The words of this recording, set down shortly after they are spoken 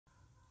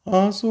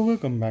So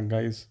welcome back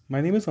guys. My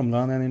name is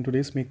Amlan and in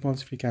today's Make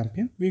Knowledge Free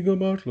campaign, we go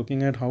about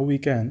looking at how we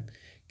can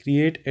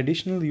create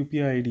additional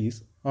UPI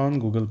IDs on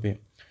Google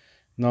Pay.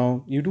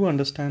 Now you do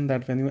understand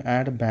that when you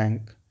add a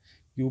bank,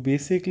 you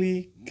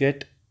basically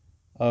get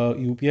a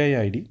UPI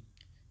ID.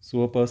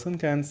 So a person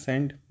can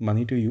send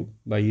money to you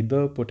by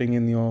either putting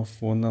in your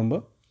phone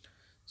number,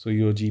 so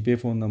your GPay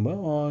phone number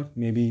or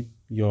maybe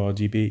your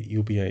GPay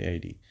UPI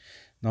ID.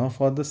 Now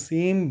for the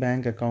same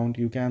bank account,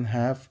 you can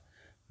have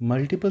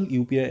multiple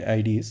UPI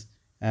IDs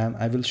and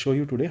I will show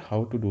you today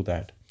how to do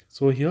that.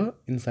 So here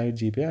inside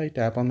GPay, I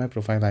tap on my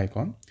profile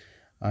icon,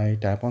 I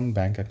tap on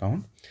bank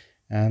account,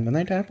 and when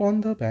I tap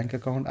on the bank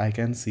account, I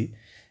can see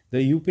the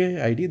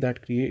UPI ID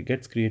that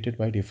gets created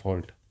by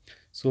default.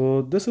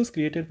 So this is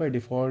created by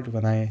default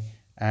when I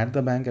add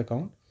the bank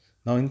account.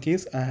 Now in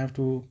case I have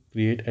to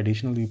create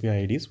additional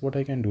UPI IDs, what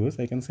I can do is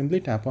I can simply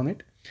tap on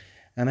it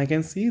and I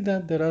can see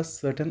that there are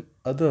certain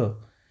other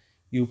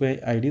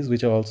UPI IDs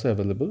which are also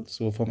available.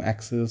 So from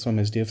Axis, from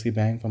HDFC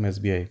Bank, from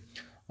SBI.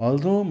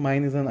 Although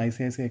mine is an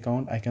ICICI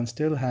account, I can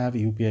still have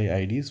UPI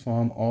IDs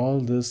from all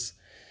this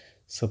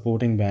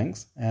supporting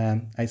banks,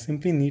 and I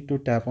simply need to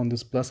tap on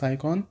this plus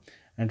icon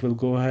and it will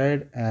go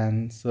ahead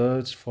and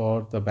search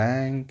for the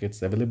bank,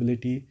 its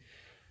availability,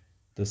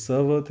 the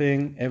server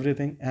thing,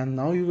 everything, and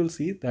now you will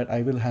see that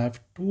I will have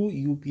two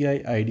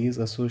UPI IDs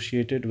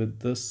associated with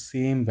the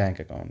same bank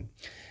account.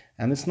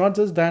 And it's not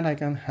just that, I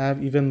can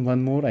have even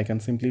one more. I can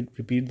simply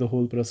repeat the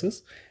whole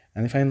process,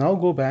 and if I now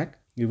go back,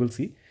 you will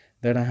see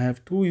that I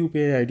have two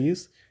UPI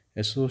IDs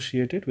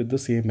associated with the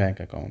same bank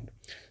account.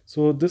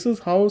 So this is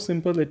how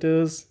simple it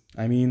is.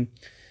 I mean,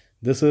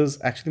 this is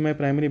actually my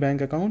primary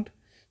bank account.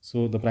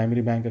 So the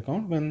primary bank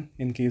account, when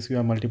in case you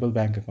have multiple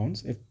bank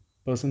accounts, if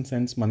person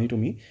sends money to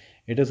me,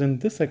 it is in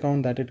this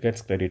account that it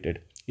gets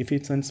credited. If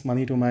it sends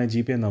money to my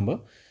GPay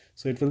number,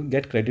 so it will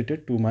get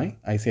credited to my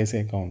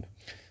ICICI account.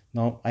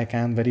 Now I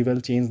can very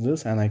well change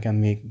this and I can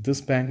make this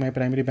bank my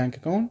primary bank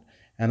account,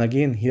 and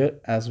again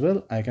here as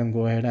well I can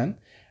go ahead and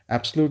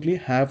absolutely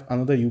have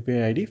another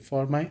UPI ID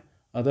for my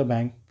other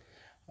bank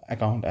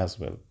account as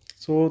well.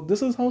 So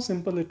this is how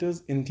simple it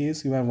is. In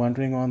case you are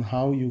wondering on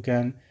how you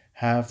can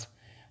have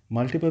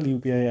multiple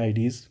UPI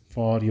IDs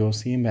for your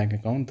same bank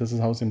account, this is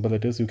how simple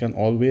it is. You can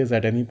always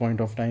at any point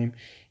of time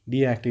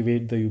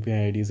deactivate the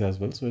UPI IDs as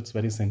well. So it's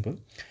very simple.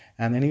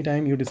 And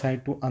anytime you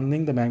decide to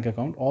unlink the bank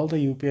account, all the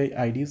UPI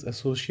IDs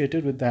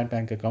associated with that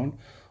bank account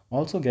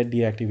also get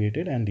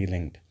deactivated and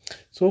delinked.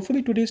 So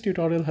hopefully today's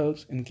tutorial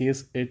helps. In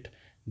case it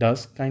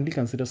does, kindly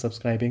consider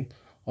subscribing.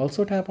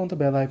 Also tap on the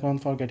bell icon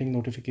for getting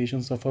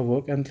notifications of our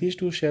work, and please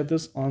do share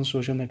this on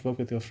social network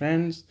with your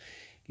friends.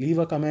 Leave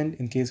a comment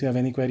in case you have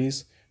any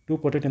queries. Do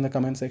put it in the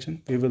comment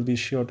section. We will be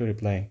sure to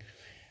reply.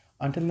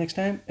 Until next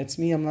time, it's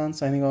me Amlan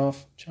signing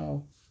off.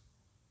 Ciao.